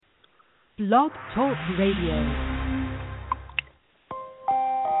Blog Talk Radio.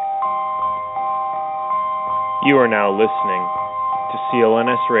 You are now listening to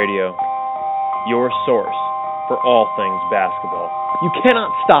CLNS Radio, your source for all things basketball. You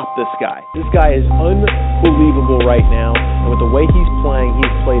cannot stop this guy. This guy is unbelievable right now, and with the way he's playing,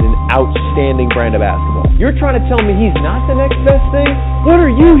 he's played an outstanding brand of basketball. You're trying to tell me he's not the next best thing? What are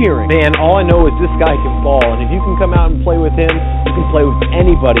you hearing? Man, all I know is this guy can ball, and if you can come out and play with him, you can play with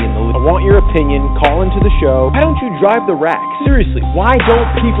anybody in the league. I want your opinion. Call into the show. Why don't you drive the rack? Seriously, why don't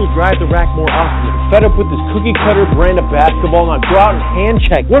people drive the rack more often? I'm fed up with this cookie-cutter brand of basketball. Now go out and hand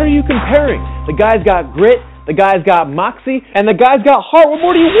check. What are you comparing? The guy's got grit. The guy's got moxie, and the guy's got heart. What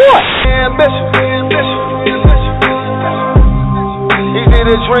more do you want? Easy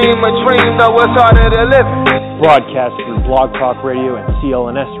to dream, a dream, though it's harder to live. Broadcast through Blog Talk Radio and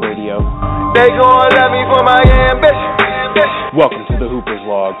CLNS Radio. They gon' love me for my ambition. Welcome to the Hooper's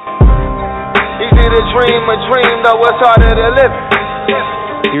Log. Easy to dream, a dream, though it's harder to live.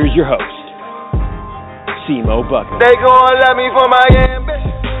 Here's your host, Cmo Buckets. They gon' love me for my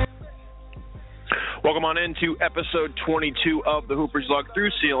ambition. Welcome on into episode 22 of the Hooper's Log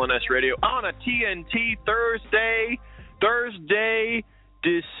through CLNS Radio on a TNT Thursday,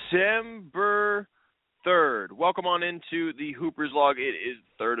 December 3rd. Welcome on into the Hooper's Log. It is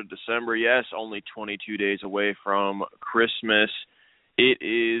the 3rd of December. Yes, only 22 days away from Christmas. It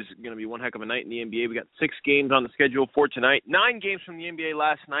is going to be one heck of a night in the NBA. We got 6 games on the schedule for tonight. 9 games from the NBA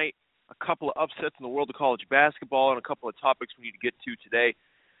last night. A couple of upsets in the world of college basketball and a couple of topics we need to get to today.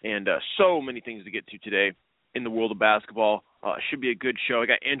 And so many things to get to today in the world of basketball. Should be a good show. I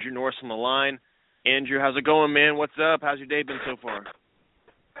got Andrew Norris on the line. Andrew, how's it going, man? What's up? How's your day been so far?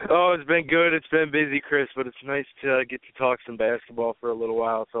 Oh, it's been good. It's been busy, Chris, but it's nice to get to talk some basketball for a little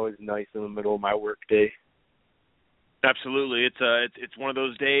while. It's always nice in the middle of my work day. Absolutely. It's one of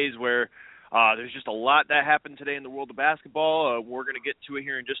those days where there's just a lot that happened today in the world of basketball. We're going to get to it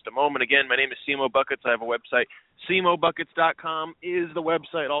here in just a moment. Again, my name is Cmo Buckets. I have a website. CmoBuckets.com is the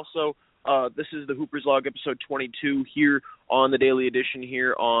website. Also, this is the Hooper's Log, episode 22, here on the Daily Edition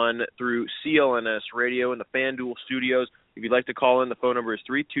here on through CLNS Radio in the FanDuel Studios. If you'd like to call in, the phone number is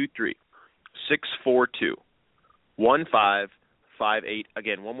 323-642-1558.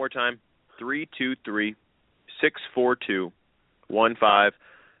 Again, one more time,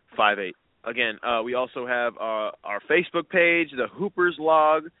 323-642-1558. Again, we also have our Facebook page, The Hooper's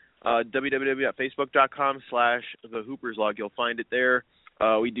Log, www.facebook.com/The Hooper's Log. You'll find it there.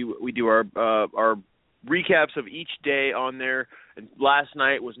 We do our recaps of each day on there. And last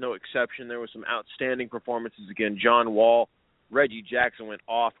night was no exception. There was some outstanding performances. Again, John Wall, Reggie Jackson went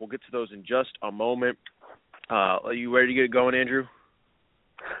off. We'll get to those in just a moment. Are you ready to get it going, Andrew?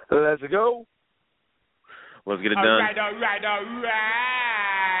 Let's go. Let's get it done. All right.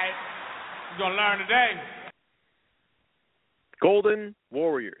 We're going to learn today. Golden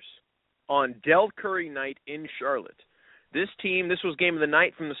Warriors on Del Curry night in Charlotte. This was game of the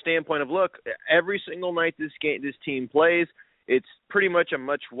night from the standpoint of, look, every single night this team plays, it's pretty much a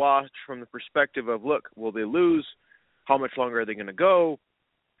much watch from the perspective of, look, will they lose? How much longer are they going to go?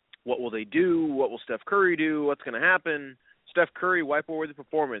 What will they do? What will Steph Curry do? What's going to happen? Steph Curry, wipe-worthy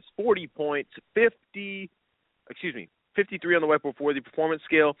performance, 40 points, 53 on the wipe-worthy performance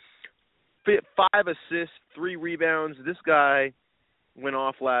scale, 5 assists, 3 rebounds. This guy went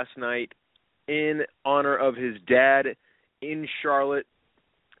off last night in honor of his dad in Charlotte.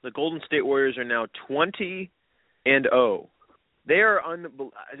 The Golden State Warriors are now 20-0. They are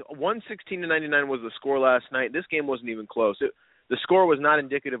 116-99 was the score last night. This game wasn't even close. The score was not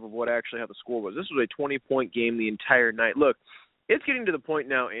indicative of what actually how the score was. This was a 20-point game the entire night. Look, it's getting to the point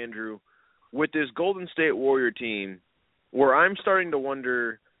now, Andrew, with this Golden State Warrior team where I'm starting to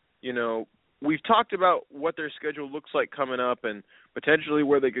wonder, we've talked about what their schedule looks like coming up and potentially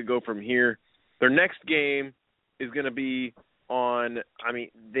where they could go from here. Their next game is going to be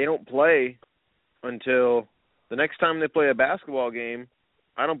they don't play until the next time they play a basketball game,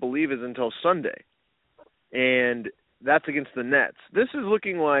 I don't believe is until Sunday. And that's against the Nets. This is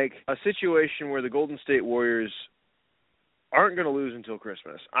looking like a situation where the Golden State Warriors aren't going to lose until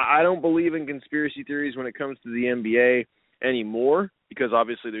Christmas. I don't believe in conspiracy theories when it comes to the NBA anymore, because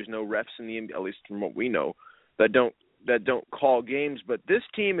obviously there's no refs in the NBA, at least from what we know, that don't call games. But this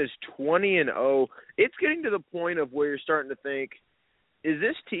team is 20-0. It's getting to the point of where you're starting to think, is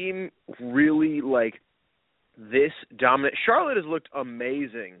this team really like this dominant? Charlotte has looked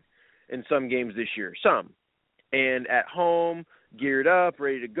amazing in some games this year, some. And at home, geared up,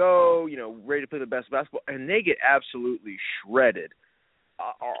 ready to go, ready to play the best basketball, and they get absolutely shredded.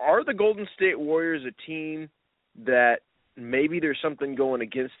 Are the Golden State Warriors a team that maybe there's something going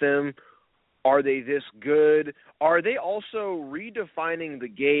against them, Are they this good? Are they also redefining the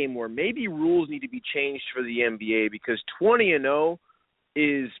game where maybe rules need to be changed for the NBA because 20-0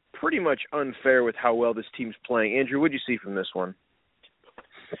 is pretty much unfair with how well this team's playing? Andrew, what did you see from this one?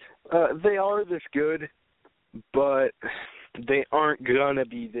 They are this good, but they aren't gonna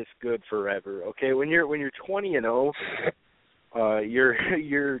be this good forever. Okay, when you're 20-0,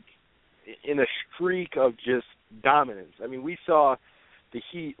 you're in a streak of just dominance. I mean, we saw the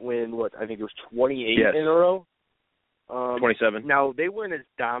Heat win I think it was 28 in a row. 27. Now they weren't as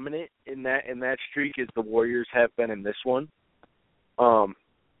dominant in that streak as the Warriors have been in this one. The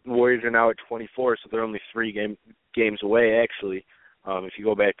Warriors are now at 24, so they're only 3 games away actually. If you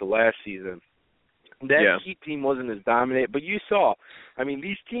go back to last season, that Heat team wasn't as dominant, but you saw. I mean,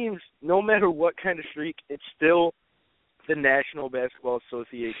 these teams, no matter what kind of streak, it's still the National Basketball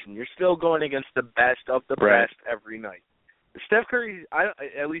Association. You're still going against the best of the best every night. Steph Curry, I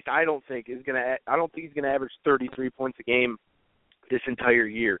don't think he's gonna average 33 points a game this entire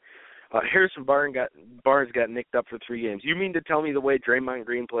year. Harrison Barnes got nicked up for 3 games. You mean to tell me the way Draymond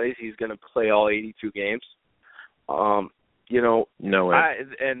Green plays, he's gonna play all 82 games? No way.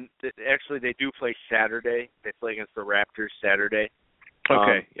 Actually, they do play Saturday. They play against the Raptors Saturday.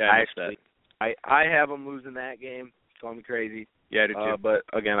 Okay, I missed that. I have them losing that game. Call me crazy. Yeah, I do too. But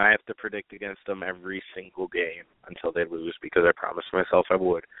again, I have to predict against them every single game until they lose because I promised myself I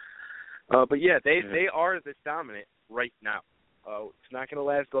would. But yeah, they are this dominant right now. It's not going to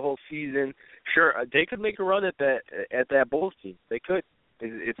last the whole season. Sure, they could make a run at that Bulls team. They could.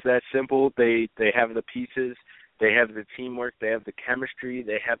 It's that simple. They have the pieces. They have the teamwork. They have the chemistry.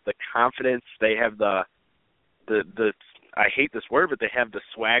 They have the confidence. They have the I hate this word, but they have the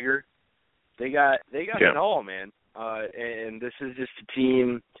swagger. They got it all, man. And this is just a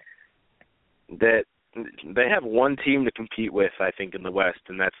team that they have one team to compete with, I think, in the West,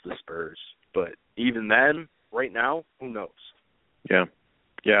 and that's the Spurs. But even then, right now, who knows? Yeah.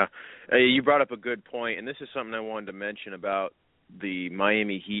 You brought up a good point, and this is something I wanted to mention about the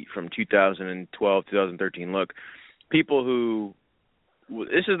Miami Heat from 2012, 2013. Look,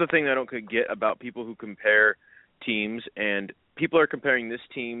 this is the thing I don't get about people who compare teams, and people are comparing this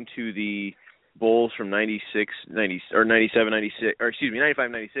team to the Bulls from 95, 96,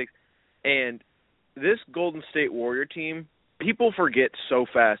 and this Golden State Warrior team, people forget so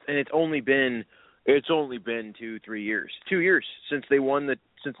fast, and it's only been 2-3 years. 2 years since they won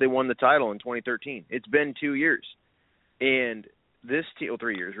the title in 2013. It's been 2 years. And this team,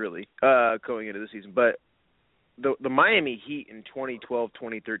 3 years really, going into the season, but the Miami Heat in 2012,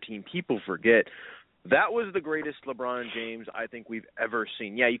 2013, people forget that was the greatest LeBron James I think we've ever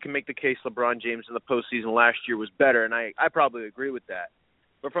seen. Yeah, you can make the case LeBron James in the postseason last year was better, and I probably agree with that.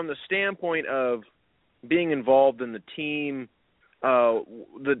 But from the standpoint of being involved in the team,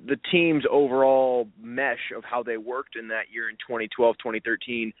 the team's overall mesh of how they worked in that year in 2012,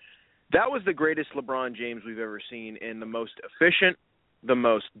 2013, that was the greatest LeBron James we've ever seen, and the most efficient, the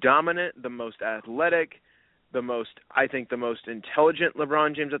most dominant, the most athletic, the most intelligent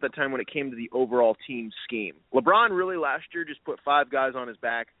LeBron James at the time when it came to the overall team scheme. LeBron really last year just put 5 guys on his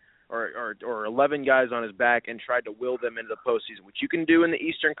back or 11 guys on his back and tried to will them into the postseason, which you can do in the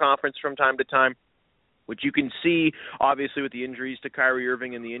Eastern Conference from time to time, which you can see obviously with the injuries to Kyrie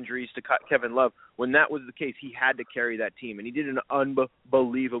Irving and the injuries to Kevin Love. When that was the case, he had to carry that team, and he did an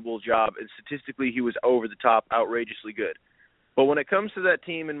unbelievable job, and statistically he was over the top, outrageously good. But when it comes to that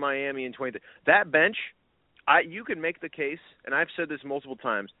team in Miami in 20, that bench, you can make the case, and I've said this multiple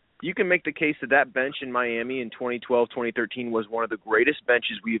times, you can make the case that bench in Miami in 2012, 2013 was one of the greatest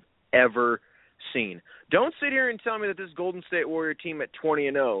benches we've ever seen. Don't sit here and tell me that this Golden State Warrior team at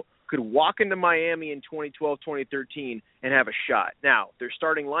 20-0 could walk into Miami in 2012, 2013 and have a shot. Now, their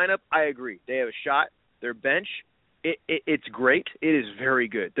starting lineup, I agree. They have a shot. Their bench, it's great. It is very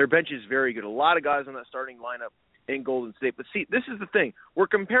good. Their bench is very good. A lot of guys on that starting lineup in Golden State. But see, this is the thing. We're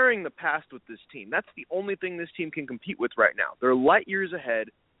comparing the past with this team. That's the only thing this team can compete with right now. They're light years ahead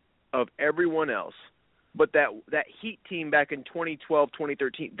of everyone else. But that Heat team back in 2012,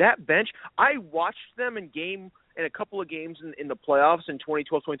 2013, that bench, I watched them in a couple of games in the playoffs in 2012,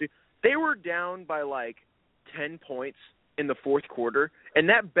 2013. They were down by like 10 points in the fourth quarter, and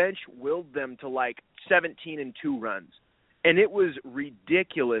that bench willed them to like 17-2 runs. And it was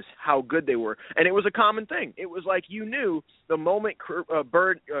ridiculous how good they were. And it was a common thing. It was like you knew the moment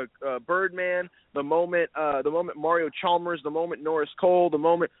Birdman, the moment Mario Chalmers, the moment Norris Cole, the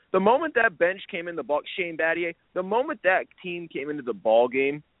moment that bench came in the ball, Shane Battier, the moment that team came into the ball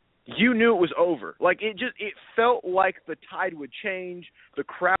game, you knew it was over. Like it felt like the tide would change, the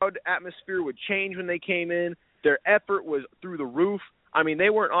crowd atmosphere would change when they came in. Their effort was through the roof. I mean, they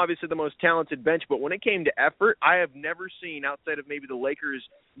weren't obviously the most talented bench, but when it came to effort, I have never seen, outside of maybe the Lakers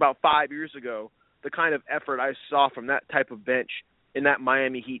about 5 years ago, the kind of effort I saw from that type of bench in that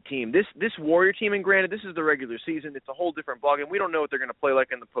Miami Heat team. This Warrior team, and granted, this is the regular season. It's a whole different ballgame. We don't know what they're going to play like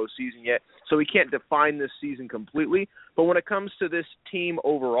in the postseason yet, so we can't define this season completely. But when it comes to this team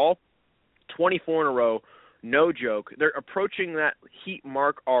overall, 24 in a row, no joke. They're approaching that Heat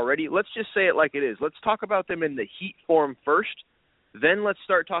mark already. Let's just say it like it is. Let's talk about them in the Heat form first. Then let's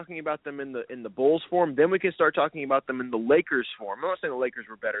start talking about them in the Bulls form. Then we can start talking about them in the Lakers form. I'm not saying the Lakers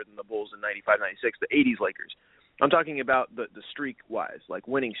were better than the Bulls in 95, 96, the 80s Lakers. I'm talking about the streak-wise, like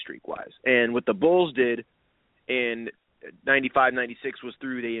winning streak-wise. And what the Bulls did in 95, 96 was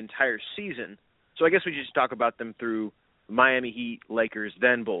through the entire season. So I guess we should just talk about them through Miami Heat, Lakers,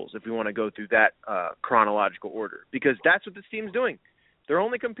 then Bulls, if we want to go through that chronological order. Because that's what this team's doing. They're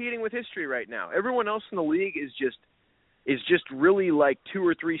only competing with history right now. Everyone else in the league is just really like 2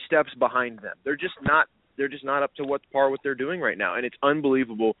 or 3 steps behind them. They're just not up to what they're doing right now. And it's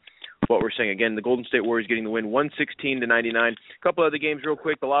unbelievable what we're saying. Again, the Golden State Warriors getting the win 116-99. A couple other games real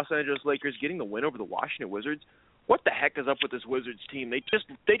quick. The Los Angeles Lakers getting the win over the Washington Wizards. What the heck is up with this Wizards team? They just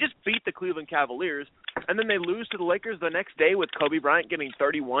beat the Cleveland Cavaliers, and then they lose to the Lakers the next day with Kobe Bryant getting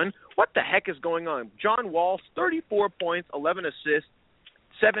 31. What the heck is going on? John Wall, 34 points, 11 assists,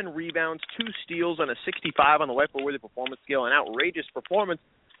 7 rebounds, 2 steals on a 65 on the Lifer-worthy performance scale, an outrageous performance,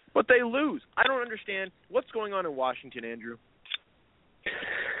 but they lose. I don't understand what's going on in Washington, Andrew.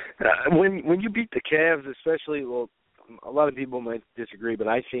 When you beat the Cavs, especially, well, a lot of people might disagree, but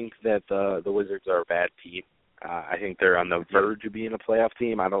I think that the Wizards are a bad team. I think they're on the verge of being a playoff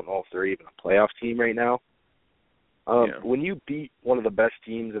team. I don't know if they're even a playoff team right now. When you beat one of the best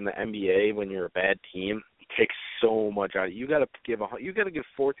teams in the NBA, when you're a bad team, it takes so much out of you. You got to give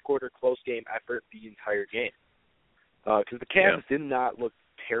fourth quarter close game effort the entire game. Because the Cavs did not look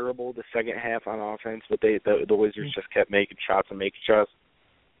terrible the second half on offense, but the Wizards just kept making shots and making shots.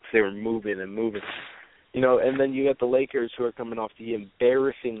 They were moving and moving. And then you got the Lakers, who are coming off the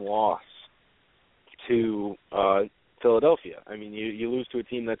embarrassing loss to Philadelphia. I mean, you lose to a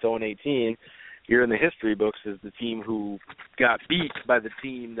team that's 0-18. You're in the history books as the team who got beat by the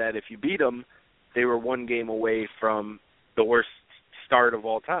team that if you beat them, they were 1 game away from the worst start of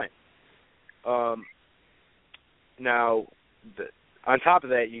all time. Now, on top of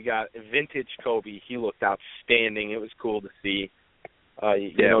that, you got vintage Kobe. He looked outstanding. It was cool to see.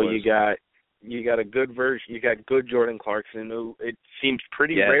 You got a good version. You got good Jordan Clarkson, who it seems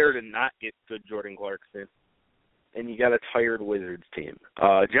pretty rare to not get good Jordan Clarkson. And you got a tired Wizards team.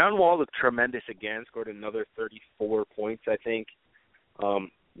 John Wall looked tremendous again, scored another 34 points, I think.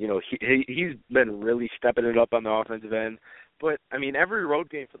 He's been really stepping it up on the offensive end. But, I mean, every road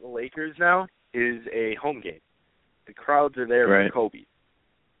game for the Lakers now is a home game. The crowds are there for Kobe,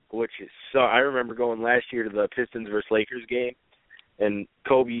 which is so. I remember going last year to the Pistons versus Lakers game, and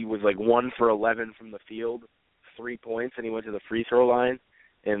Kobe was like 1 for 11 from the field, 3 points, and he went to the free throw line,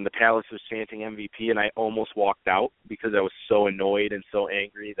 and the Palace was chanting MVP, and I almost walked out because I was so annoyed and so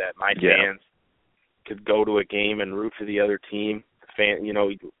angry that my fans could go to a game and root for the other team.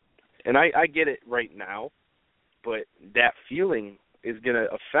 And I get it right now, but that feeling is going to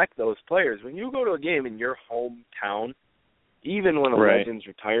affect those players. When you go to a game in your hometown, even when a legend's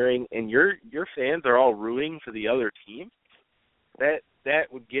retiring, and your fans are all rooting for the other team, that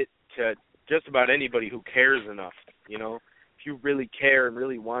would get to just about anybody who cares enough. If you really care and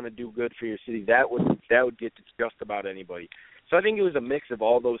really want to do good for your city, that would get to just about anybody. So I think it was a mix of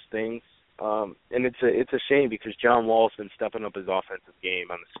all those things, and it's a shame because John Wall's been stepping up his offensive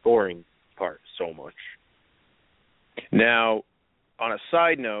game on the scoring part so much. Now, on a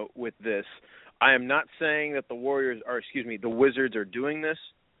side note with this, I am not saying that the Wizards are doing this.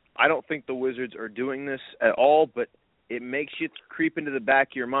 I don't think the Wizards are doing this at all, but it makes you creep into the back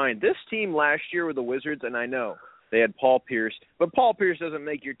of your mind. This team last year with the Wizards, and I know they had Paul Pierce, but Paul Pierce doesn't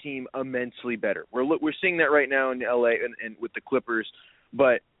make your team immensely better. We're seeing that right now in L.A. and with the Clippers.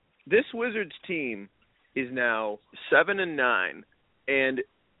 But this Wizards team is now 7-9, and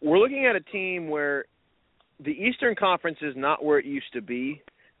we're looking at a team where the Eastern Conference is not where it used to be.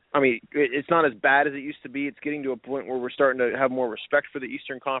 I mean, it's not as bad as it used to be. It's getting to a point where we're starting to have more respect for the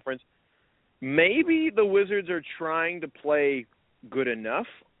Eastern Conference. Maybe the Wizards are trying to play good enough,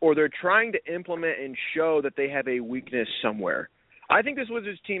 or they're trying to implement and show that they have a weakness somewhere. I think this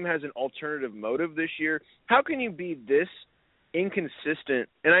Wizards team has an alternative motive this year. How can you be this inconsistent?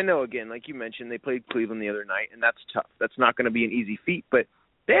 And I know, again, like you mentioned, they played Cleveland the other night, and that's tough. That's not going to be an easy feat, but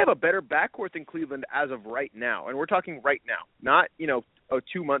they have a better backcourt than Cleveland as of right now, and we're talking right now, not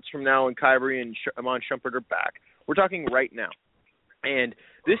 2 months from now when Kyrie and Iman Shumpert are back. We're talking right now. And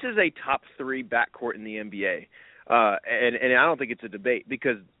this is a top 3 backcourt in the NBA. And I don't think it's a debate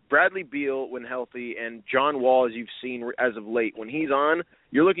because Bradley Beal, when healthy, and John Wall, as you've seen as of late, when he's on,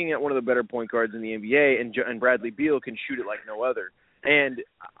 you're looking at one of the better point guards in the NBA, and Bradley Beal can shoot it like no other. And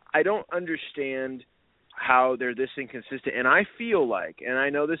I don't understand how they're this inconsistent. And I feel like, and I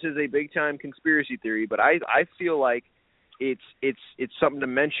know this is a big-time conspiracy theory, but I feel like it's something to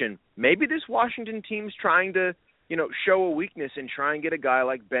mention. Maybe this Washington team's trying to, show a weakness and try and get a guy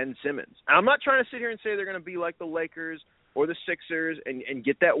like Ben Simmons. I'm not trying to sit here and say they're going to be like the Lakers or the Sixers and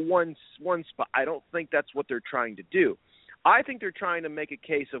get that one spot. I don't think that's what they're trying to do. I think they're trying to make a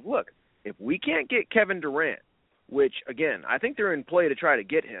case of, look, if we can't get Kevin Durant, which, again, I think they're in play to try to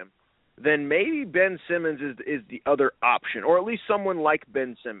get him, then maybe Ben Simmons is the other option, or at least someone like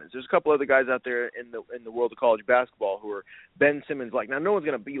Ben Simmons. There's a couple other guys out there in the world of college basketball who are Ben Simmons-like. Now, no one's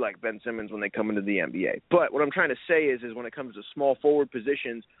going to be like Ben Simmons when they come into the NBA. But what I'm trying to say is when it comes to small forward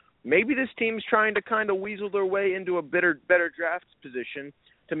positions, maybe this team's trying to kind of weasel their way into a better draft position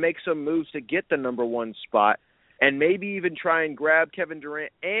to make some moves to get the number 1 spot, and maybe even try and grab Kevin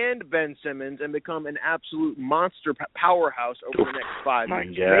Durant and Ben Simmons and become an absolute monster powerhouse over the next 5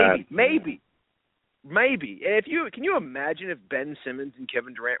 years. God. Maybe. Can you imagine if Ben Simmons and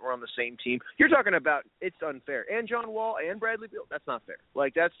Kevin Durant were on the same team? You're talking about it's unfair. And John Wall and Bradley Beal, that's not fair.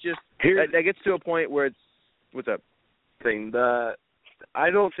 Like, that's just that gets to a point where it's what's up? I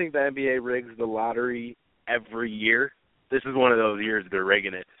don't think the NBA rigs the lottery every year. This is one of those years they're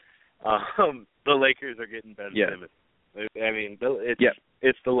rigging it. The Lakers are getting Ben Simmons. I mean,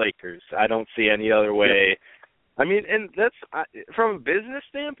 it's the Lakers. I don't see any other way. I mean, and that's from a business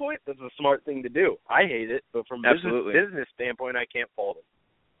standpoint, that's a smart thing to do. I hate it, but from a business standpoint, I can't fault it.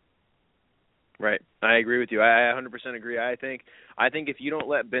 Right. I agree with you. I 100% agree. I think if you don't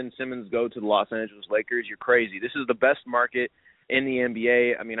let Ben Simmons go to the Los Angeles Lakers, you're crazy. This is the best market in the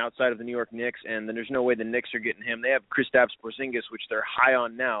NBA, I mean, outside of the New York Knicks, and then there's no way the Knicks are getting him. They have Kristaps Porzingis, which they're high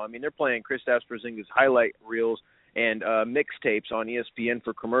on now. I mean, they're playing Kristaps Porzingis highlight reels and mixtapes on ESPN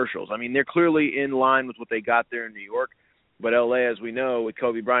for commercials. I mean, they're clearly in line with what they got there in New York. But L.A., as we know, with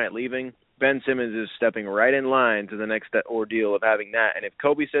Kobe Bryant leaving, Ben Simmons is stepping right in line to the next ordeal of having that. And if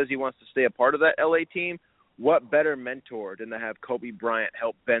Kobe says he wants to stay a part of that L.A. team, what better mentor than to have Kobe Bryant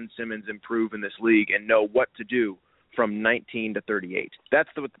help Ben Simmons improve in this league and know what to do from 19 to 38. That's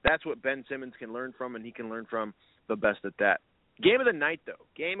what Ben Simmons can learn from, and he can learn from the best at that. Game of the night, though.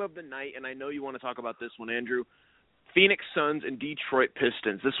 Game of the night, and I know you want to talk about this one, Andrew. Phoenix Suns and Detroit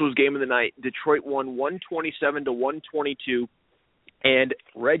Pistons. This was game of the night. Detroit won 127-122, and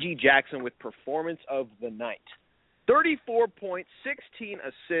Reggie Jackson with performance of the night. 34 points, 16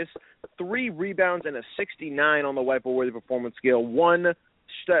 assists, 3 rebounds, and a 69 on the wipe-worthy performance scale. One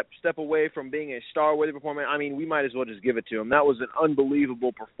step away from being a star-worthy performance. I mean, we might as well just give it to him. That was an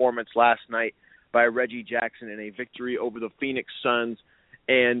unbelievable performance last night by Reggie Jackson in a victory over the Phoenix Suns.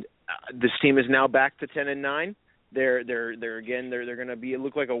 And this team is now back to 10-9. They're going to be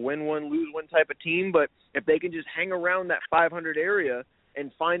look like a win-one, lose-one type of team. But if they can just hang around that 500 area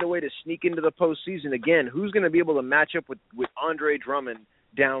and find a way to sneak into the postseason again, who's going to be able to match up with Andre Drummond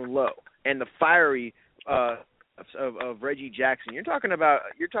down low and the fiery of Reggie Jackson? You're talking about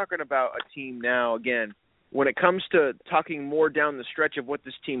a team now, again, when it comes to talking more down the stretch of what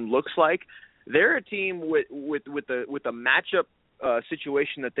this team looks like, they're a team with the matchup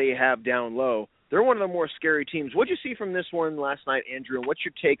situation that they have down low. They're one of the more scary teams. What did you see from this one last night, Andrew, and what's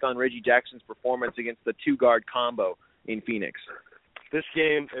your take on Reggie Jackson's performance against the two-guard combo in Phoenix? This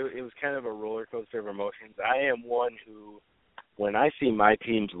game, it was kind of a roller coaster of emotions. I am one who, when I see my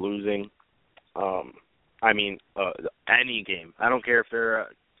teams losing, any game, I don't care if they're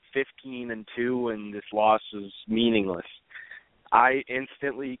 15-2 and this loss is meaningless, I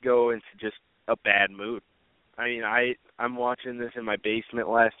instantly go into just a bad mood. I mean, I'm watching this in my basement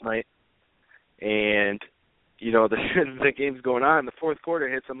last night, and, the game's going on. The fourth quarter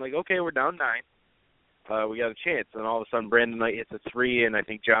hits. I'm like, okay, we're down 9. We got a chance. And all of a sudden, Brandon Knight hits a 3, and I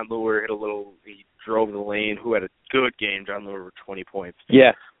think John Lure hit he drove the lane, who had a good game. John Lure with 20 points.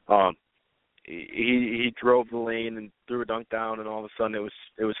 Yeah. He drove the lane and threw a dunk down, and all of a sudden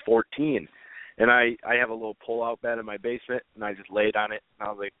it was 14. And I have a little pull-out bed in my basement, and I just laid on it. And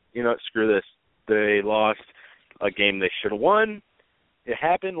I was like, screw this. They lost a game they should have won. It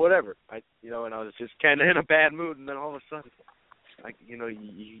happened, whatever. And I was just kind of in a bad mood, and then all of a sudden,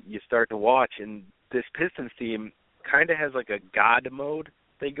 you start to watch, and this Pistons team kind of has like a God mode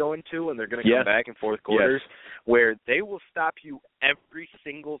they go into, and they're going to come back in fourth quarters where they will stop you every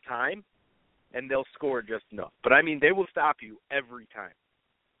single time, and they'll score just enough. But, they will stop you every time.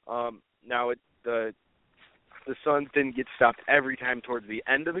 Now, the Suns didn't get stopped every time towards the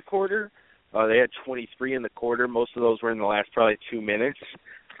end of the quarter. They had 23 in the quarter. Most of those were in the last probably 2 minutes.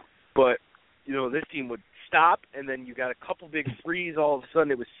 But, this team would stop, and then you got a couple big threes. All of a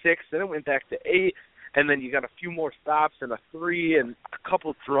sudden it was 6, then it went back to 8, and then you got a few more stops and a 3 and a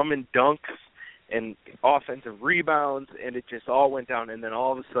couple Drummond dunks and offensive rebounds, and it just all went down. And then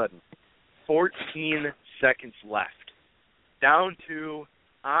all of a sudden, 14 seconds left, down to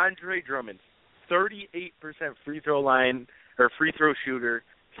Andre Drummond, 38% free throw shooter,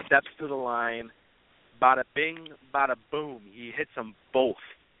 steps to the line, bada bing, bada boom. He hits them both.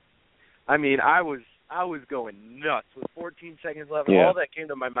 I mean, I was going nuts with 14 seconds left. Yeah. All that came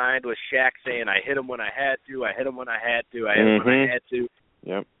to my mind was Shaq saying, "I hit him when I had to. I hit him when I had to. I hit him when I had to."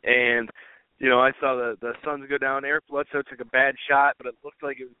 Yep. And I saw the Suns go down. Eric Bledsoe took a bad shot, but it looked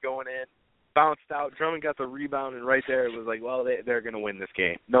like it was going in. Bounced out. Drummond got the rebound, and right there it was like, well, they're going to win this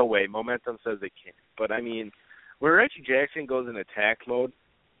game. No way. Momentum says they can't. But, I mean, when Reggie Jackson goes in attack mode,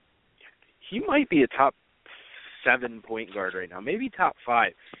 he might be a top 7 point guard right now, maybe top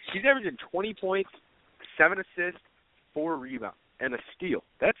 5. He's averaging 20 points, 7 assists, 4 rebounds, and a steal.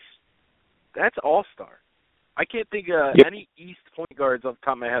 That's all-star. I can't think of any East point guards off the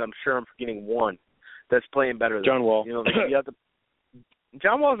top of my head. I'm sure I'm forgetting one that's playing better than John Wall.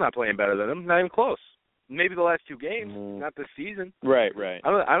 John Wall's not playing better than him. Not even close. Maybe the last 2 games, not this season. Right.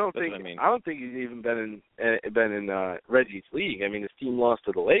 I don't think he's even been in Reggie's league. I mean, his team lost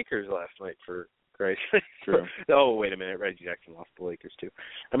to the Lakers last night, for Christ's sake. True. Oh, wait a minute. Reggie Jackson lost to the Lakers too.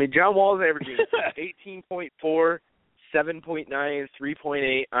 I mean, John Wall's averaging 18.4, 7.9,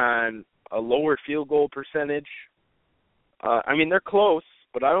 3.8 on a lower field goal percentage. I mean, they're close,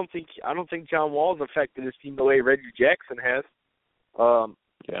 but I don't think John Wall's affected his team the way Reggie Jackson has.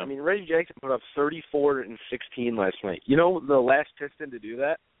 I mean, Reggie Jackson put up 34 and 16 last night. You know the last Piston to do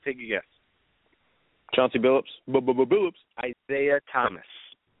that? Take a guess. Chauncey Billups. Billups. Isaiah Thomas.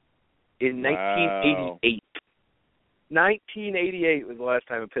 In 1988. 1988 was the last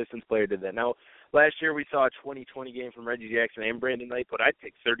time a Pistons player did that. Now, last year we saw a 2020 game from Reggie Jackson and Brandon Knight, but I'd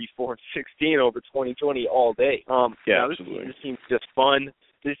take 34 and 16 over 2020 all day. Absolutely. This team's just fun.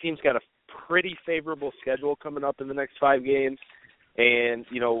 This team's got a pretty favorable schedule coming up in the next 5 games. And,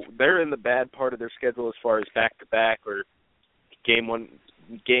 they're in the bad part of their schedule as far as back-to-back or game one,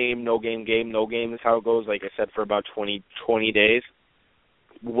 game, no game is how it goes, like I said, for about 20 days.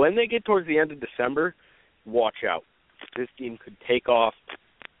 When they get towards the end of December, watch out. This team could take off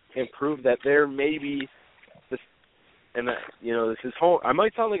and prove that they're maybe this. And this is home. I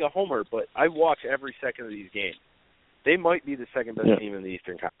might sound like a homer, but I watch every second of these games. They might be the second best team in the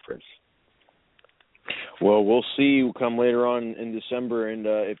Eastern Conference. Well, we'll see come later on in December, and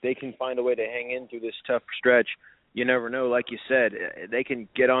if they can find a way to hang in through this tough stretch, you never know. Like you said, they can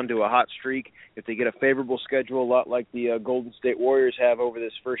get onto a hot streak if they get a favorable schedule, a lot like the Golden State Warriors have over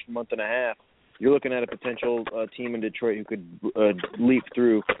this first month and a half. You're looking at a potential team in Detroit who could leap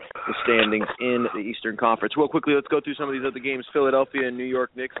through the standings in the Eastern Conference. Well, quickly, let's go through some of these other games. Philadelphia and New York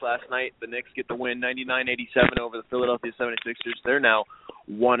Knicks last night. The Knicks get the win 99-87 over the Philadelphia 76ers. They're now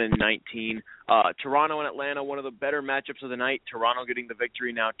 1-19. Toronto and Atlanta, one of the better matchups of the night. Toronto getting the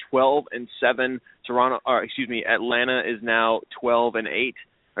victory now 12-7. Atlanta is now 12-8.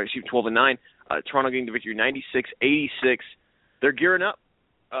 12-9. Toronto getting the victory 96-86. They're gearing up.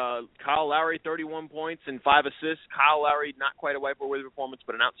 Kyle Lowry, 31 points and 5 assists. Kyle Lowry, not quite a wipe-worthy performance,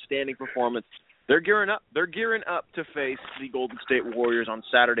 but an outstanding performance. They're gearing up. They're gearing up to face the Golden State Warriors on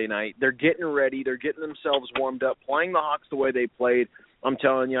Saturday night. They're getting ready. They're getting themselves warmed up, playing the Hawks the way they played. I'm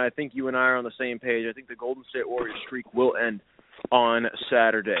telling you, I think you and I are on the same page. I think the Golden State Warriors streak will end on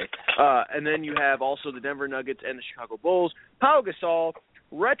Saturday. And then you have also the Denver Nuggets and the Chicago Bulls. Pau Gasol,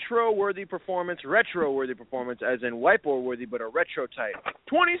 retro-worthy performance as in whiteboard-worthy, but a retro type.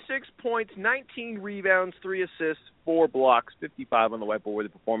 26 points, 19 rebounds, 3 assists, 4 blocks, 55 on the whiteboard-worthy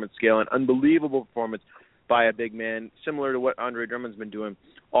performance scale. An unbelievable performance by a big man, similar to what Andre Drummond's been doing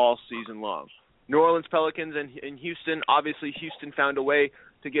all season long. New Orleans Pelicans and Houston. Obviously, Houston found a way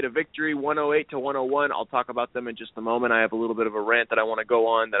to get a victory, 108-101. I'll talk about them in just a moment. I have a little bit of a rant that I want to go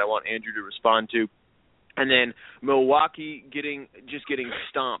on that I want Andrew to respond to. And then Milwaukee getting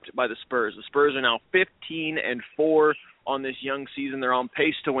stomped by the Spurs. The Spurs are now 15-4 on this young season. They're on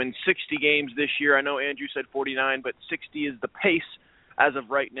pace to win 60 games this year. I know Andrew said 49, but 60 is the pace as of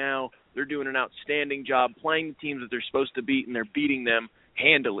right now. They're doing an outstanding job playing the teams that they're supposed to beat, and they're beating them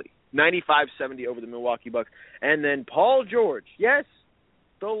handily. 95-70 over the Milwaukee Bucks. And then Paul George. Yes,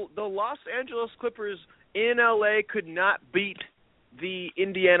 the Los Angeles Clippers in L.A. could not beat the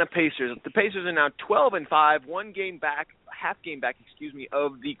Indiana Pacers. The Pacers are now 12-5, half game back,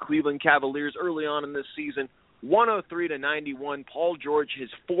 of the Cleveland Cavaliers early on in this season. 103-91. Paul George, his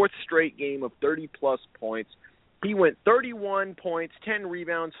fourth straight game of 30-plus points. He went 31 points, 10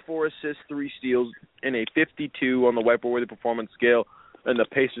 rebounds, 4 assists, 3 steals, and a 52 on the wiper-worthy performance scale. And the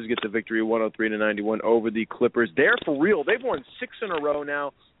Pacers get the victory 103-91 over the Clippers. They're for real. They've won 6 in a row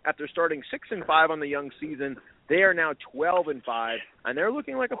now after starting 6-5 on the young season. They are now 12-5, and they're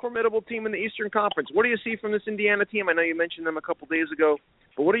looking like a formidable team in the Eastern Conference. What do you see from this Indiana team? I know you mentioned them a couple days ago,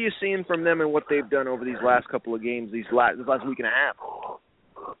 but what are you seeing from them and what they've done over these last couple of games, this last week and a half?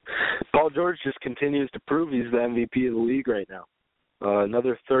 Paul George just continues to prove he's the MVP of the league right now.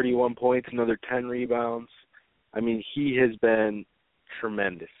 Another 31 points, another 10 rebounds. I mean, he has been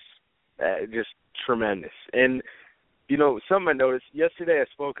tremendous, just tremendous. And, you know, something I noticed, yesterday I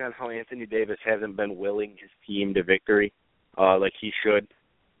spoke on how Anthony Davis hasn't been willing his team to victory like he should.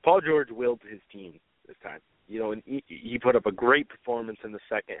 Paul George willed his team this time. You know, and he put up a great performance in the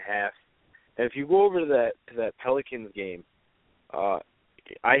second half. And if you go over to that Pelicans game,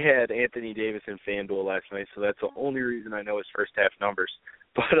 I had Anthony Davis in FanDuel last night, so that's the only reason I know his first half numbers.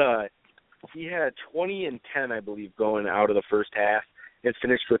 But he had 20 and 10, I believe, going out of the first half, and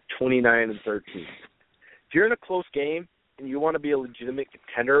finished with 29 and 13. If you're in a close game and you want to be a legitimate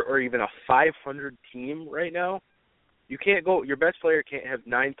contender or even a 500 team right now, you can't go. Your best player can't have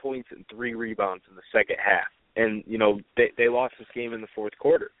 9 points and 3 rebounds in the second half. And you know they lost this game in the fourth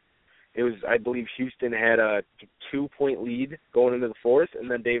quarter. It was, I believe, Houston had a 2-point lead going into the fourth, and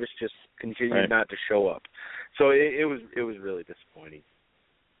then Davis just continued not to show up. So it was really disappointing.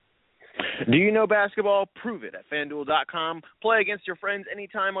 Do you know basketball? Prove it at FanDuel.com. Play against your friends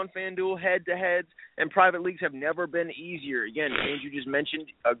anytime on FanDuel. Head-to-heads and private leagues have never been easier. Again, Andrew just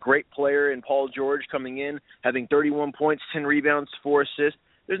mentioned a great player in Paul George coming in, having 31 points, 10 rebounds, 4 assists.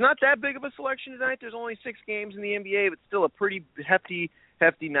 There's not that big of a selection tonight. There's only 6 games in the NBA, but still a pretty hefty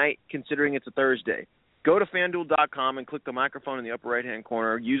night considering it's a Thursday. Go to FanDuel.com and click the microphone in the upper right-hand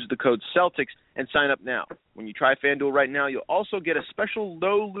corner. Use the code Celtics and sign up now. When you try FanDuel right now, you'll also get a special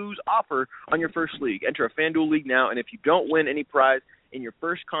no-lose offer on your first league. Enter a FanDuel league now, and if you don't win any prize in your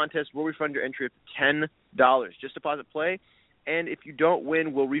first contest, we'll refund your entry up to $10. Just deposit play, and if you don't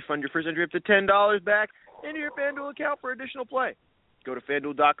win, we'll refund your first entry up to $10 back into your FanDuel account for additional play. Go to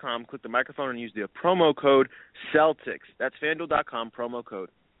FanDuel.com, click the microphone, and use the promo code Celtics. That's FanDuel.com, promo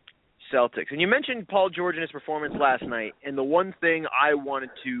code Celtics. And you mentioned Paul George and his performance last night, and the one thing I wanted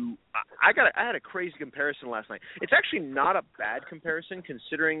to I had a crazy comparison last night. It's actually not a bad comparison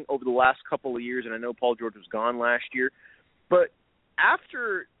considering over the last couple of years, and I know Paul George was gone last year, but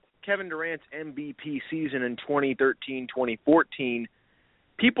after Kevin Durant's MVP season in 2013-2014,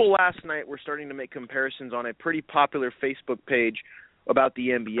 people last night were starting to make comparisons on a pretty popular Facebook page about the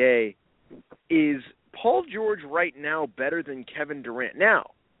NBA. Is Paul George right now better than Kevin Durant?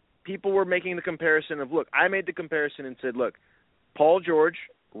 Now, people were making the comparison of, look, I made the comparison and said, look, Paul George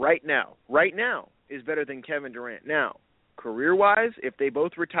right now is better than Kevin Durant. Now, career-wise, if they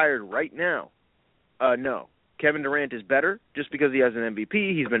both retired right now, no. Kevin Durant is better just because he has an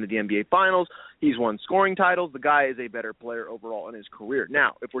MVP. He's been to the NBA Finals. He's won scoring titles. The guy is a better player overall in his career.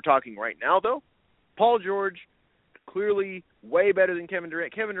 Now, if we're talking right now, though, Paul George clearly way better than Kevin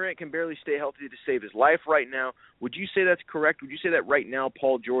Durant. Kevin Durant can barely stay healthy to save his life right now. Would you say that's correct? Would you say that right now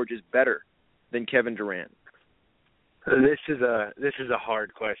Paul George is better than Kevin Durant? This is a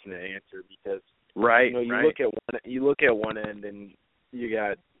hard question to answer because you look at one end and you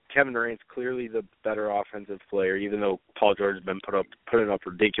got Kevin Durant's clearly the better offensive player, even though Paul George has been putting up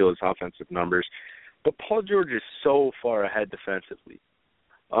ridiculous offensive numbers. But Paul George is so far ahead defensively.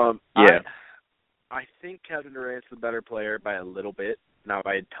 I think Kevin Durant's the better player by a little bit, not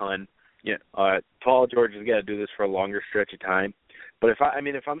by a ton. Yeah. Paul George has got to do this for a longer stretch of time. But if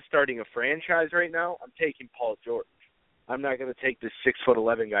I'm starting a franchise right now, I'm taking Paul George. I'm not going to take this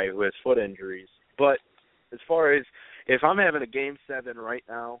 6'11" guy who has foot injuries. But as far as if I'm having a Game 7 right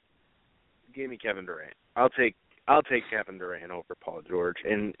now, give me Kevin Durant. I'll take Kevin Durant over Paul George,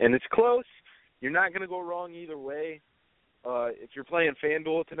 and it's close. You're not going to go wrong either way. If you're playing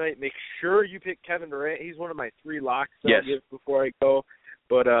FanDuel tonight, make sure you pick Kevin Durant. He's one of my 3 locks that I'll give before I go.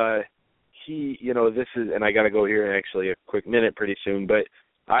 But this is, and I got to go here in actually a quick minute pretty soon. But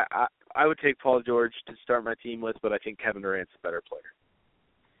I would take Paul George to start my team with, but I think Kevin Durant's a better player.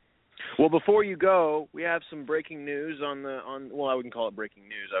 Well, before you go, we have some breaking news well, I wouldn't call it breaking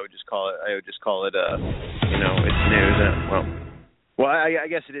news. I would just call it it's news. Well, I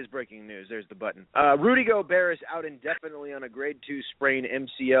guess it is breaking news. There's the button. Rudy Gobert is out indefinitely on a grade 2 sprained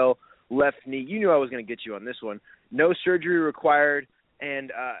MCL left knee. You knew I was going to get you on this one. No surgery required.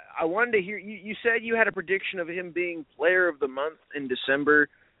 And I wanted to hear, you said you had a prediction of him being player of the month in December.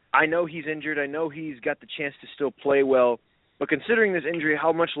 I know he's injured. I know he's got the chance to still play well. But considering this injury,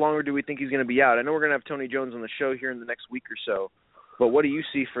 how much longer do we think he's going to be out? I know we're going to have Tony Jones on the show here in the next week or so. But what do you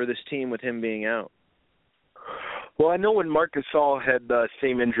see for this team with him being out? Well, I know when Marc Gasol had the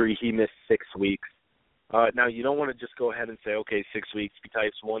same injury, he missed 6 weeks. Now, you don't want to just go ahead and say, okay, 6 weeks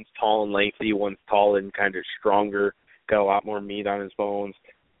because one's tall and lengthy, one's tall and kind of stronger, got a lot more meat on his bones.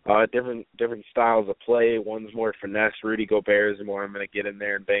 Different styles of play. One's more finesse. Rudy Gobert is more I'm going to get in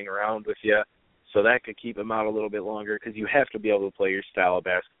there and bang around with you. So that could keep him out a little bit longer because you have to be able to play your style of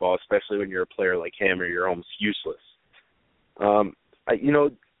basketball, especially when you're a player like him or you're almost useless.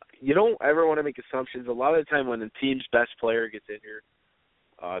 You don't ever want to make assumptions. A lot of the time when the team's best player gets injured,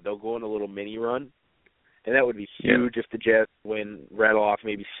 they'll go on a little mini run. And that would be huge if the Jazz rattle off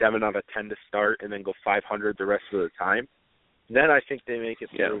maybe 7 out of 10 to start and then go 500 the rest of the time. Then I think they make it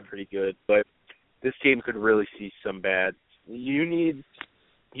through pretty good. But this team could really see some bad. You need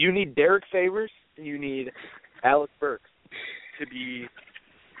Derek Favors and you need Alec Burks to be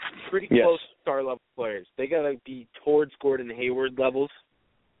pretty close to star-level players. They got to be towards Gordon Hayward levels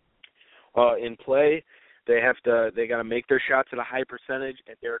in play. They got to make their shots at a high percentage,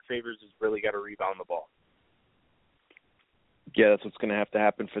 and Derek Favors has really got to rebound the ball. Yeah, that's what's going to have to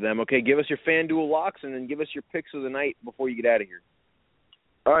happen for them. Okay, give us your FanDuel locks, and then give us your picks of the night before you get out of here.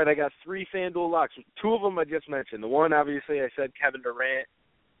 All right, I got 3 FanDuel locks. 2 of them I just mentioned. The one, obviously, I said Kevin Durant.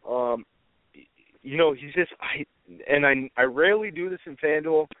 He's just I rarely do this in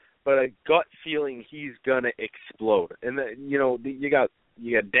FanDuel, but a gut feeling he's going to explode. And you got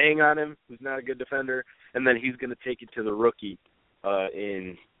Dang on him, who's not a good defender, and then he's going to take it to the rookie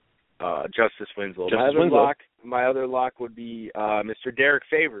in Justice Winslow. My other lock would be Mr. Derek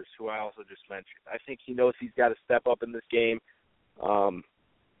Favors, who I also just mentioned. I think he knows he's got to step up in this game.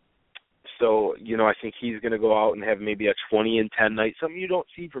 I think he's going to go out and have maybe a 20-10 night, something you don't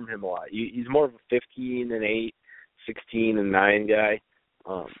see from him a lot. He's more of a 15-8, 16-9 guy.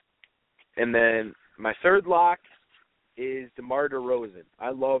 And then my third lock is DeMar DeRozan.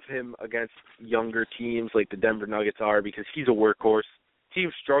 I love him against younger teams like the Denver Nuggets are because he's a workhorse.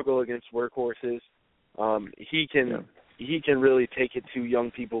 Teams struggle against workhorses. He can really take it to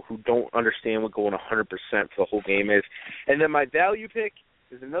young people who don't understand what going 100% for the whole game is. And then my value pick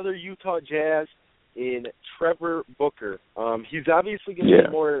is another Utah Jazz in Trevor Booker. He's obviously going to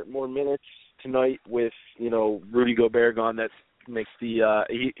get more minutes tonight with Rudy Gobert gone. That makes the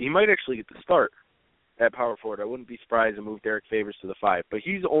he might actually get the start at power forward. I wouldn't be surprised to move Derek Favors to the 5. But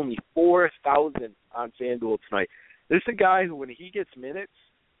he's only 4,000 on FanDuel tonight. This is a guy who, when he gets minutes,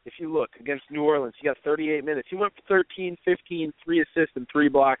 if you look, against New Orleans, he got 38 minutes. He went for 13, 15, 3 assists and 3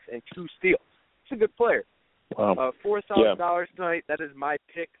 blocks and 2 steals. He's a good player. Wow. $4,000 tonight. That is my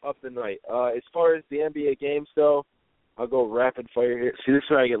pick of the night. As far as the NBA games go, I'll go rapid fire here. See, this is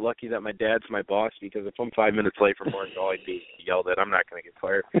where I get lucky that my dad's my boss because if I'm 5 minutes late for work, all I'd be yelled at. I'm not going to get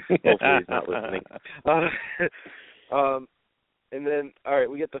fired. Hopefully he's not listening. And then, all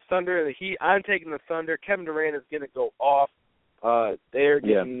right, we get the Thunder and the Heat. I'm taking the Thunder. Kevin Durant is going to go off. They're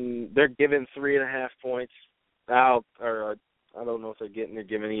giving 3.5 points. I don't know if they're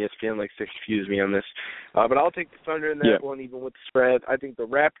giving ESPN like 6. Excuse me on this, but I'll take the Thunder in that one, even with the spread. I think the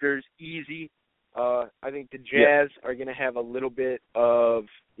Raptors easy. I think the Jazz are going to have a little bit of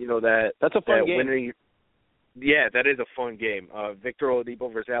that. That's a fun game. Winning. Yeah, that is a fun game. Victor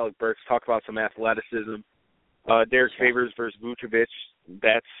Oladipo versus Alec Burks. Talk about some athleticism. Derek Favors versus Vucevic.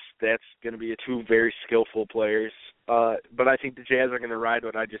 That's going to be 2 very skillful players. But I think the Jazz are going to ride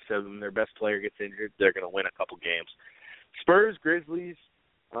what I just said. When their best player gets injured, they're going to win a couple games. Spurs, Grizzlies.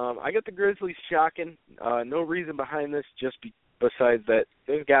 I got the Grizzlies shocking. No reason behind this, just besides that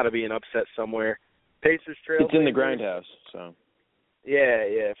there's got to be an upset somewhere. Pacers, Trailblazers. It's in the grindhouse, so.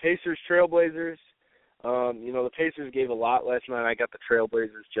 Yeah. Pacers, Trailblazers. The Pacers gave a lot last night. I got the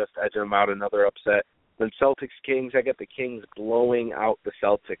Trailblazers just edging them out, another upset. Then Celtics, Kings. I got the Kings blowing out the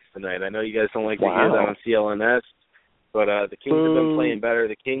Celtics tonight. I know you guys don't like to hear that on CLNS, but the Kings have been playing better.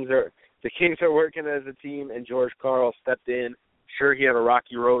 The Kings are working as a team, and George Karl stepped in. Sure, he had a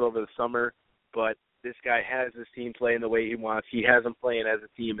rocky road over the summer, but this guy has his team playing the way he wants. He has them playing as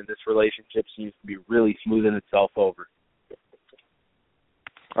a team, and this relationship seems to be really smoothing itself over.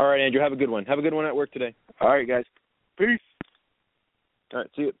 All right, Andrew, have a good one. Have a good one at work today. All right, guys. Peace. All right,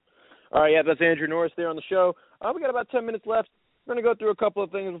 see you. All right, that's Andrew Norris there on the show. We got about 10 minutes left. We're going to go through a couple of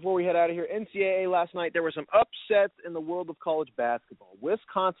things before we head out of here. NCAA last night, there were some upsets in the world of college basketball.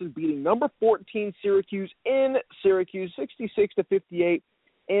 Wisconsin beating number 14 Syracuse in Syracuse, 66-58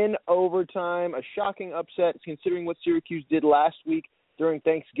 in overtime. A shocking upset considering what Syracuse did last week during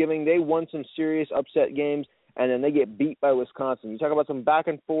Thanksgiving. They won some serious upset games. and then they get beat by Wisconsin. You talk about some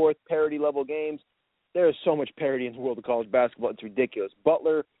back-and-forth, parity-level games. There is so much parity in the world of college basketball. It's ridiculous.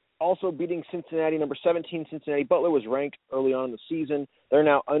 Butler also beating Cincinnati, number 17 Cincinnati. Butler was ranked early on in the season. They're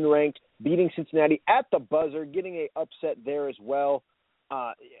now unranked, beating Cincinnati at the buzzer, getting an upset there as well.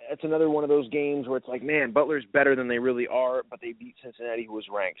 It's another one of those games where it's like, man, Butler's better than they really are, but they beat Cincinnati, who was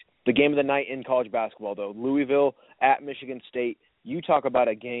ranked. The game of the night in college basketball, though, Louisville at Michigan State. You talk about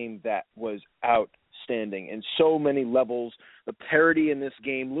a game that was outstanding in so many levels. The parity in this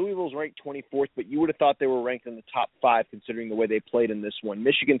game, Louisville's ranked 24th, but you would have thought they were ranked in the top 5 considering the way they played in this one.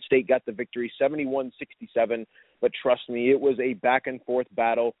 Michigan State got the victory, 71-67, but trust me, it was a back-and-forth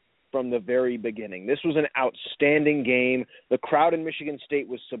battle from the very beginning. This was an outstanding game. The crowd in Michigan State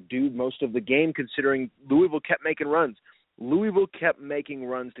was subdued most of the game considering Louisville kept making runs. Louisville kept making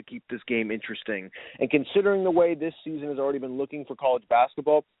runs to keep this game interesting. And considering the way this season has already been looking for college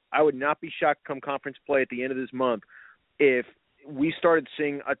basketball, I would not be shocked come conference play at the end of this month if we started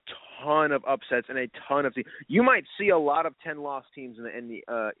seeing a ton of upsets and a ton of – you might see a lot of 10-loss teams in the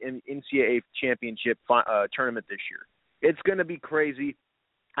NCAA championship tournament this year. It's going to be crazy.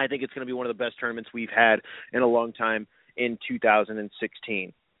 I think it's going to be one of the best tournaments we've had in a long time in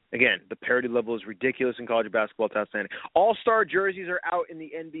 2016. Again, the parity level is ridiculous in college basketball. It's outstanding. All-star jerseys are out in the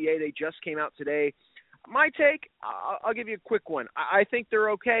NBA. They just came out today. My take, I'll give you a quick one. I think they're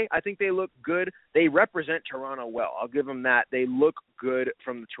okay. I think they look good. They represent Toronto well. I'll give them that. They look good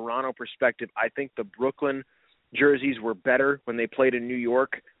from the Toronto perspective. I think the Brooklyn jerseys were better when they played in New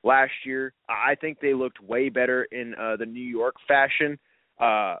York last year. I think they looked way better in the New York fashion.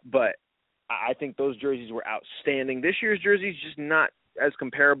 But I think those jerseys were outstanding. This year's jerseys just not as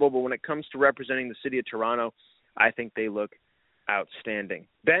comparable, but when it comes to representing the city of Toronto, I think they look outstanding.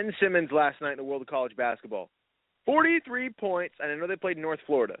 Ben Simmons last night in the world of college basketball, 43 points, and I know they played in North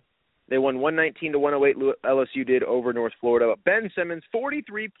Florida. They won 119-108, LSU did over North Florida. But Ben Simmons,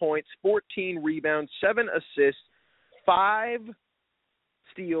 43 points, 14 rebounds, 7 assists, 5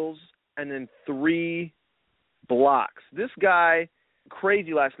 steals, and then 3 blocks. This guy,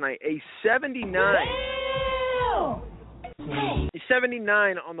 crazy last night, a 79. He's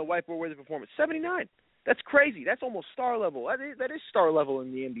 79 on the whiteboard worthy performance. 79. That's crazy. That's almost star level. That is star level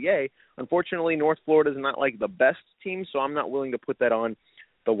in the NBA. Unfortunately, North Florida is not like the best team, so I'm not willing to put that on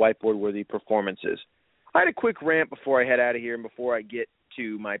the whiteboard worthy performances. I had a quick rant before I head out of here and before I get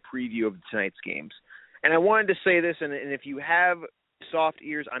to my preview of tonight's games. And I wanted to say this, and if you have soft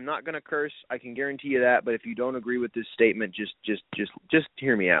ears, I'm not going to curse. I can guarantee you that. But if you don't agree with this statement, just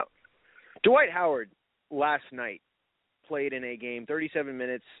hear me out. Dwight Howard last night played in a game, 37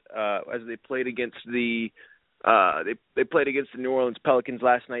 minutes, as they played against the they played against the New Orleans Pelicans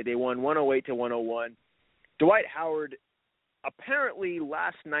last night. They won 108-101. Dwight Howard, apparently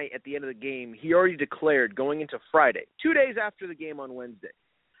last night at the end of the game, he already declared going into Friday, 2 days after the game on Wednesday,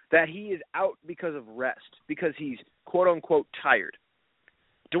 that he is out because of rest, because he's quote-unquote tired.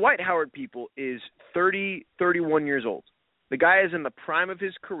 Dwight Howard, people, is 31 years old. The guy is in the prime of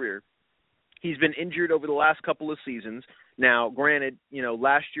his career. He's been injured over the last couple of seasons. Now, granted,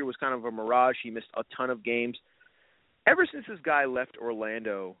 last year was kind of a mirage. He missed a ton of games. Ever since this guy left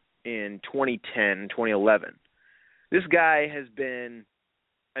Orlando in 2010, 2011, this guy has been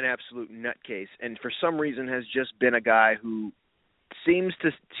an absolute nutcase, and for some reason has just been a guy who seems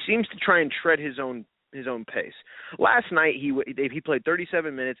to try and tread his own pace. Last night he played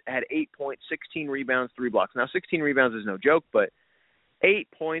 37 minutes, had 8 points, 16 rebounds, 3 blocks. Now 16 rebounds is no joke, but 8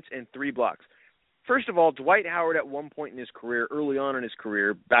 points and 3 blocks. First of all, Dwight Howard at one point in his career, early on in his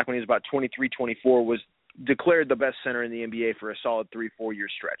career, back when he was about 23, 24, was declared the best center in the NBA for a solid 3-4 year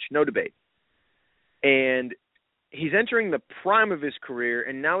stretch. No debate. And he's entering the prime of his career,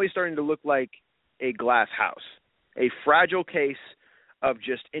 and now he's starting to look like a glass house, a fragile case of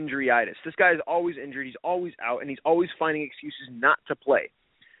just injuryitis. This guy is always injured. He's always out, and he's always finding excuses not to play.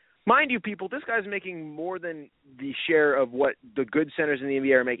 Mind you, people, this guy's making more than the share of what the good centers in the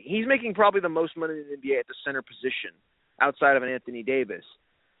NBA are making. He's making probably the most money in the NBA at the center position outside of an Anthony Davis,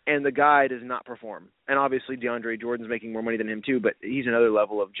 and the guy does not perform. And obviously DeAndre Jordan's making more money than him too, but he's another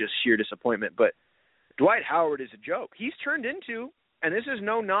level of just sheer disappointment. But Dwight Howard is a joke. He's turned into, and this is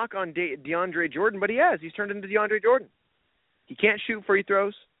no knock on DeAndre Jordan, but he's turned into DeAndre Jordan. He can't shoot free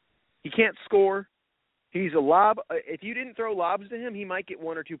throws. He can't score. He's a lob. If you didn't throw lobs to him, he might get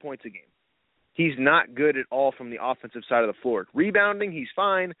 1 or 2 points a game. He's not good at all from the offensive side of the floor. Rebounding, he's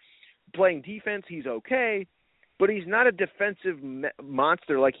fine. Playing defense, he's okay. But he's not a defensive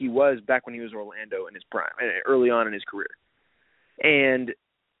monster like he was back when he was Orlando in his prime, early on in his career. And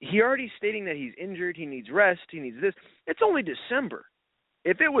he already stating that he's injured, he needs rest, he needs this. It's only December.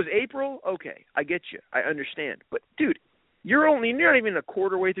 If it was April, okay, I get you. I understand. But, dude, you're not even a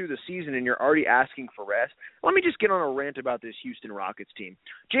quarter way through the season and you're already asking for rest. Let me just get on a rant about this Houston Rockets team.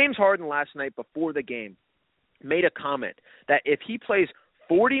 James Harden last night before the game made a comment that if he plays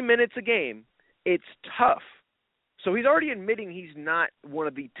 40 minutes a game, it's tough. So he's already admitting he's not one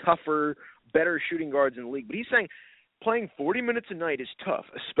of the tougher, better shooting guards in the league. But he's saying playing 40 minutes a night is tough,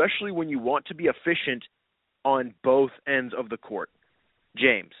 especially when you want to be efficient on both ends of the court.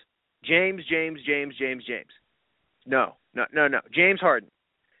 James. No. James Harden,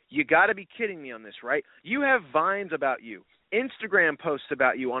 you got to be kidding me on this, right? You have vines about you, Instagram posts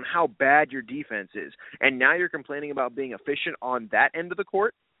about you on how bad your defense is, and now you're complaining about being efficient on that end of the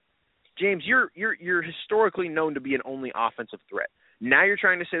court? James, you're historically known to be an only offensive threat. Now you're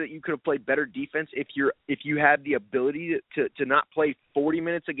trying to say that you could have played better defense if you had the ability to not play 40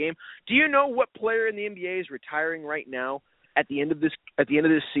 minutes a game. Do you know what player in the NBA is retiring right now at the end of this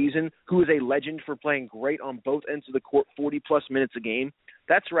season who is a legend for playing great on both ends of the court 40-plus minutes a game?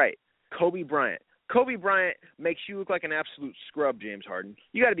 That's right, Kobe Bryant. Kobe Bryant makes you look like an absolute scrub, James Harden.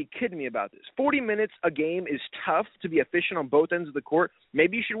 You got to be kidding me about this. 40 minutes a game is tough to be efficient on both ends of the court.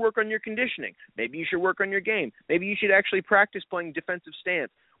 Maybe you should work on your conditioning. Maybe you should work on your game. Maybe you should actually practice playing defensive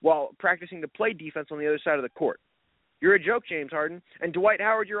stance while practicing to play defense on the other side of the court. You're a joke, James Harden. And Dwight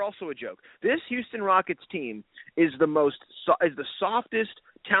Howard, you're also a joke. This Houston Rockets team is the softest,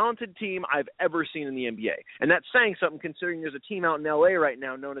 talented team I've ever seen in the NBA. And that's saying something considering there's a team out in L.A. right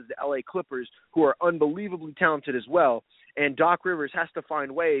now known as the L.A. Clippers who are unbelievably talented as well. And Doc Rivers has to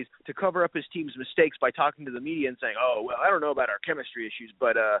find ways to cover up his team's mistakes by talking to the media and saying, oh, well, I don't know about our chemistry issues,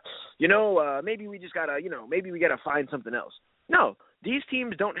 but, maybe we just got to, maybe we got to find something else. No, these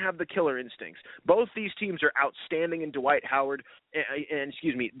teams don't have the killer instincts. Both these teams are outstanding in Dwight Howard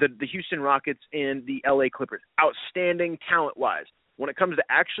the Houston Rockets and the L.A. Clippers. Outstanding talent-wise. When it comes to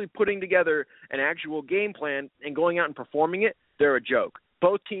actually putting together an actual game plan and going out and performing it, they're a joke.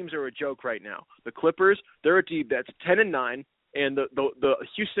 Both teams are a joke right now. The Clippers, they're a team that's 10-9, and the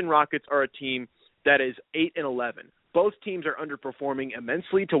Houston Rockets are a team that is 8-11. Both teams are underperforming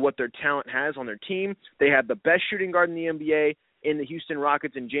immensely to what their talent has on their team. They have the best shooting guard in the NBA in the Houston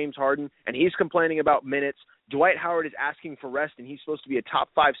Rockets and James Harden, and he's complaining about minutes. Dwight Howard is asking for rest, and he's supposed to be a top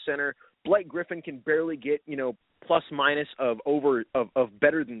 5 center. Blake Griffin can barely get, plus minus of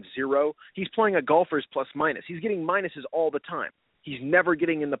better than 0. He's playing a golfer's plus minus. He's getting minuses all the time. He's never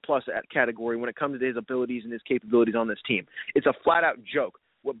getting in the plus category when it comes to his abilities and his capabilities on this team. It's a flat-out joke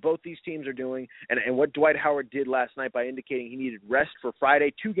what both these teams are doing and what Dwight Howard did last night by indicating he needed rest for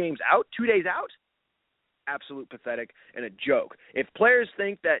Friday, 2 days out. Absolute pathetic and a joke. If players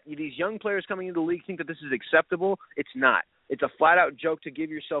think that these young players coming into the league think that this is acceptable, it's not. It's a flat-out joke to give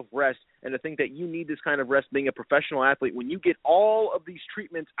yourself rest and to think that you need this kind of rest being a professional athlete when you get all of these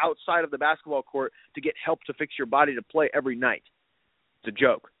treatments outside of the basketball court to get help to fix your body to play every night. It's a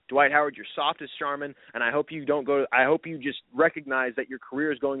joke. Dwight Howard, you're soft as Charmin, and I hope you just recognize that your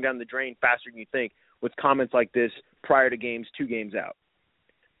career is going down the drain faster than you think with comments like this prior to games, 2 games out.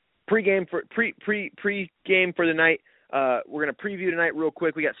 Pre-game for the night. We're going to preview tonight real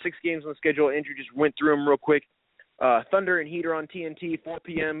quick. We got 6 games on the schedule. Andrew just went through them real quick. Thunder and Heat are on TNT, 4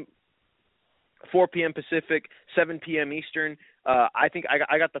 p.m. Pacific, 7 p.m. Eastern. I think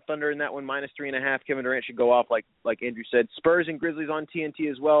I got the Thunder in that one, -3.5. Kevin Durant should go off like Andrew said. Spurs and Grizzlies on TNT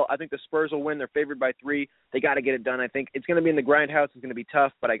as well. I think the Spurs will win. They're favored by 3. They got to get it done. I think it's going to be in the grindhouse. It's going to be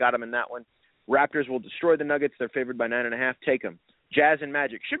tough, but I got them in that one. Raptors will destroy the Nuggets. They're favored by 9.5. Take them. Jazz and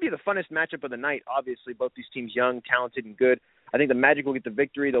Magic should be the funnest matchup of the night. Obviously, both these teams young, talented, and good. I think the Magic will get the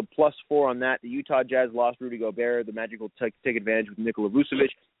victory. They'll +4 on that. The Utah Jazz lost Rudy Gobert. The Magic will take advantage with Nikola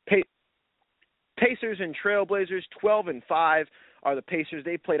Vucevic. Pacers and Trailblazers, 12-5 are the Pacers.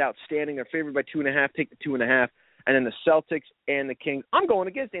 They played outstanding. They're favored by 2.5. Take the 2.5. And then the Celtics and the Kings. I'm going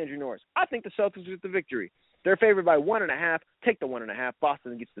against Andrew Norris. I think the Celtics get the victory. They're favored by 1.5. Take the 1.5.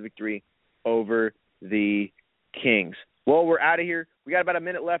 Boston gets the victory over the Kings. Well, we're out of here. We got about a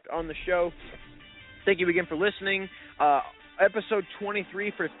minute left on the show. Thank you again for listening. Episode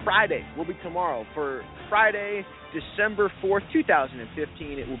 23 for Friday will be tomorrow. For Friday, December 4th,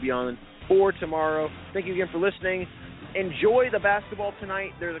 2015, it will be on for tomorrow. Thank you again for listening. Enjoy the basketball tonight.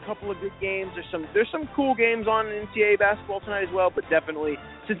 There's a couple of good games. There's some cool games on in NCAA basketball tonight as well, but definitely,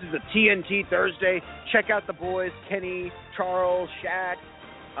 since it's a TNT Thursday, check out the boys, Kenny, Charles, Shaq.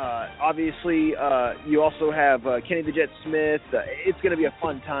 Obviously, you also have Kenny the Jet Smith. It's going to be a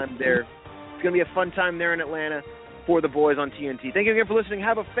fun time there. It's going to be a fun time there in Atlanta for the boys on TNT. Thank you again for listening.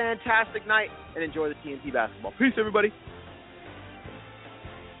 Have a fantastic night and enjoy the TNT basketball. Peace, everybody.